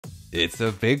It's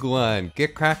a big one.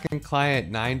 GitKraken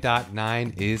Client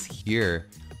 9.9 is here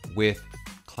with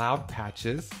cloud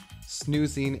patches,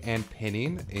 snoozing and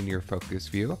pinning in your focus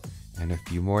view, and a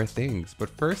few more things. But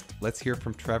first, let's hear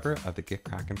from Trevor of the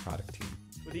GitKraken product team.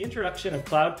 With the introduction of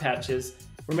cloud patches,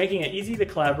 we're making it easy to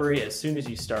collaborate as soon as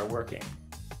you start working.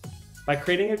 By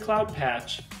creating a cloud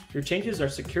patch, your changes are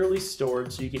securely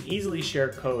stored so you can easily share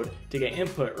code to get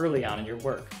input early on in your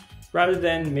work, rather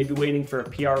than maybe waiting for a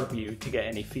PR review to get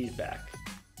any feedback.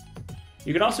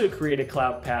 You can also create a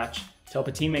cloud patch to help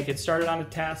a teammate get started on a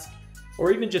task,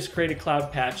 or even just create a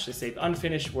cloud patch to save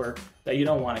unfinished work that you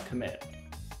don't want to commit.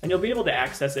 And you'll be able to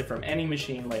access it from any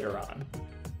machine later on.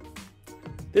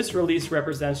 This release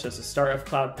represents just the start of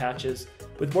cloud patches,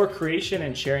 with more creation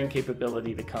and sharing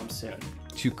capability to come soon.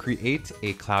 To create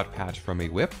a cloud patch from a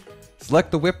whip,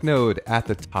 select the whip node at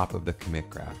the top of the commit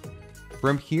graph.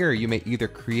 From here, you may either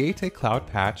create a cloud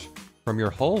patch from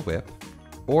your whole whip,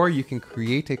 or you can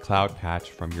create a cloud patch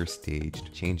from your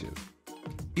staged changes.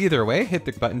 Either way, hit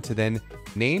the button to then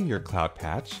name your cloud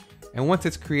patch, and once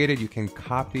it's created, you can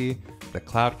copy the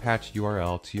cloud patch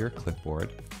URL to your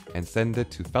clipboard and send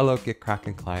it to fellow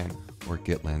GitKraken Client or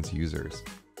GitLens users.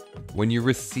 When you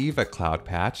receive a cloud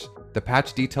patch, the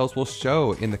patch details will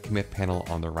show in the commit panel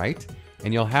on the right,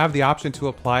 and you'll have the option to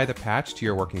apply the patch to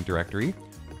your working directory,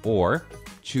 or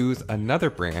choose another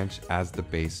branch as the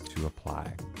base to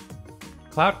apply.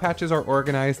 Cloud patches are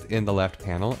organized in the left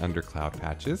panel under Cloud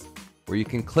Patches, where you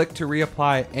can click to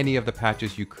reapply any of the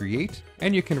patches you create,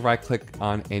 and you can right-click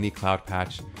on any cloud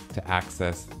patch to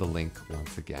access the link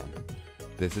once again.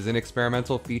 This is an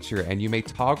experimental feature, and you may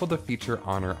toggle the feature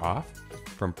on or off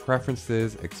from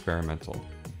Preferences Experimental.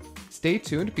 Stay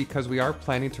tuned because we are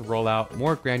planning to roll out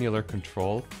more granular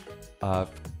control of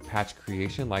patch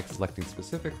creation, like selecting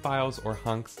specific files or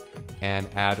hunks, and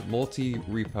add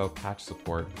multi-repo patch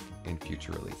support in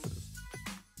future releases.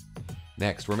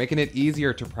 Next, we're making it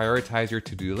easier to prioritize your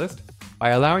to-do list by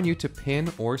allowing you to pin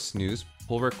or snooze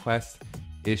pull requests,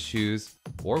 issues,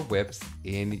 or whips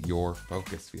in your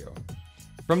focus view.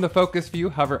 From the focus view,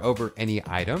 hover over any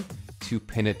item to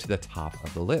pin it to the top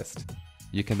of the list.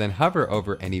 You can then hover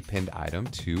over any pinned item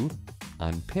to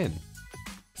unpin.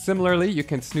 Similarly, you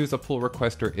can snooze a pull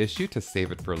request or issue to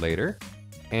save it for later,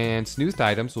 and snoozed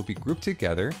items will be grouped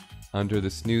together under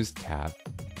the Snooze tab,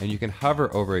 and you can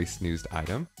hover over a snoozed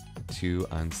item to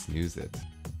unsnooze it.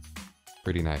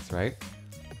 Pretty nice, right?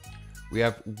 We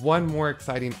have one more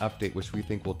exciting update which we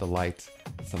think will delight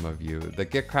some of you. The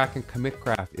GitKraken commit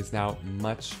graph is now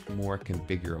much more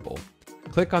configurable.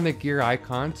 Click on the gear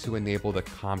icon to enable the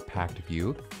compact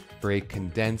view for a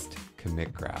condensed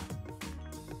commit graph.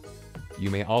 You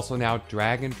may also now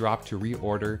drag and drop to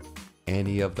reorder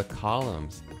any of the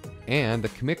columns, and the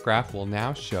commit graph will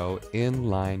now show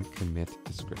inline commit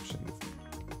descriptions.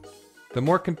 The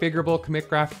more configurable commit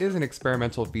graph is an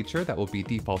experimental feature that will be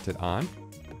defaulted on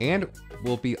and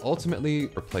will be ultimately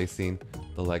replacing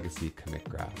the legacy commit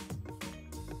graph.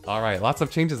 All right, lots of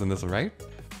changes in this one, right?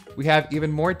 We have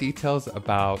even more details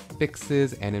about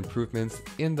fixes and improvements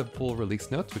in the full release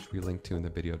notes, which we link to in the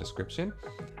video description.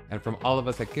 And from all of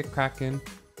us at GitKraken,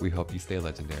 we hope you stay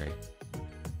legendary.